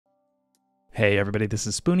Hey everybody, this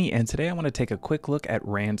is Spoonie, and today I want to take a quick look at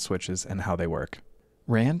RAND switches and how they work.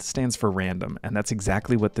 RAND stands for random, and that's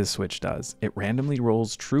exactly what this switch does. It randomly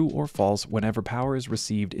rolls true or false whenever power is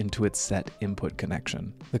received into its set input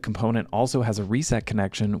connection. The component also has a reset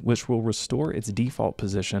connection, which will restore its default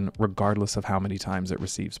position regardless of how many times it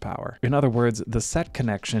receives power. In other words, the set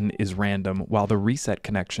connection is random while the reset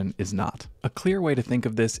connection is not. A clear way to think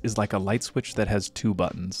of this is like a light switch that has two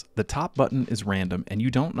buttons. The top button is random, and you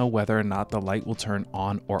don't know whether or not the light will turn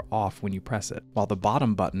on or off when you press it, while the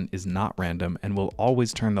bottom button is not random and will always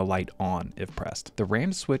turn the light on if pressed. The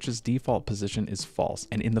RAND switch's default position is false,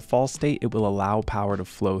 and in the false state it will allow power to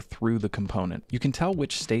flow through the component. You can tell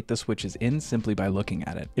which state the switch is in simply by looking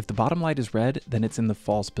at it. If the bottom light is red, then it's in the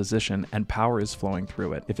false position and power is flowing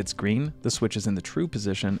through it. If it's green, the switch is in the true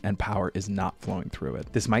position and power is not flowing through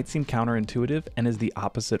it. This might seem counterintuitive and is the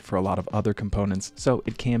opposite for a lot of other components, so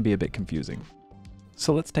it can be a bit confusing.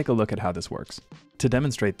 So let's take a look at how this works. To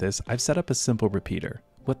demonstrate this, I've set up a simple repeater.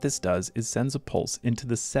 What this does is sends a pulse into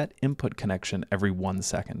the set input connection every 1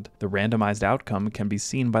 second. The randomized outcome can be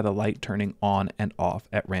seen by the light turning on and off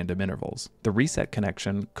at random intervals. The reset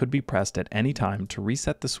connection could be pressed at any time to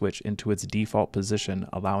reset the switch into its default position,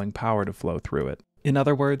 allowing power to flow through it. In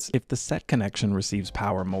other words, if the set connection receives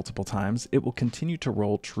power multiple times, it will continue to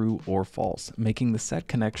roll true or false, making the set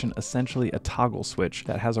connection essentially a toggle switch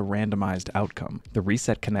that has a randomized outcome. The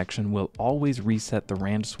reset connection will always reset the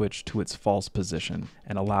RAND switch to its false position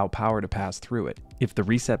and allow power to pass through it. If the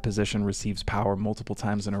reset position receives power multiple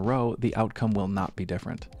times in a row, the outcome will not be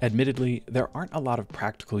different. Admittedly, there aren't a lot of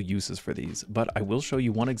practical uses for these, but I will show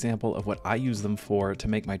you one example of what I use them for to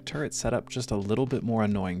make my turret setup just a little bit more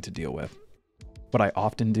annoying to deal with. What I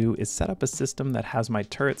often do is set up a system that has my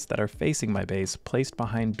turrets that are facing my base placed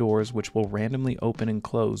behind doors which will randomly open and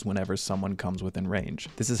close whenever someone comes within range.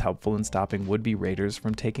 This is helpful in stopping would-be raiders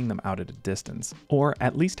from taking them out at a distance, or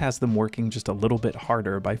at least has them working just a little bit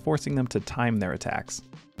harder by forcing them to time their attacks.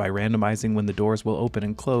 By randomizing when the doors will open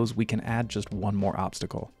and close, we can add just one more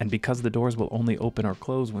obstacle. And because the doors will only open or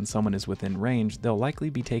close when someone is within range, they'll likely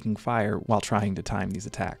be taking fire while trying to time these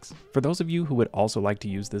attacks. For those of you who would also like to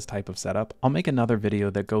use this type of setup, I'll make another video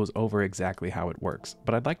that goes over exactly how it works,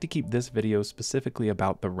 but I'd like to keep this video specifically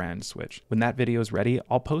about the RAND switch. When that video is ready,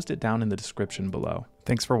 I'll post it down in the description below.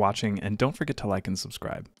 Thanks for watching, and don't forget to like and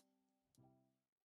subscribe.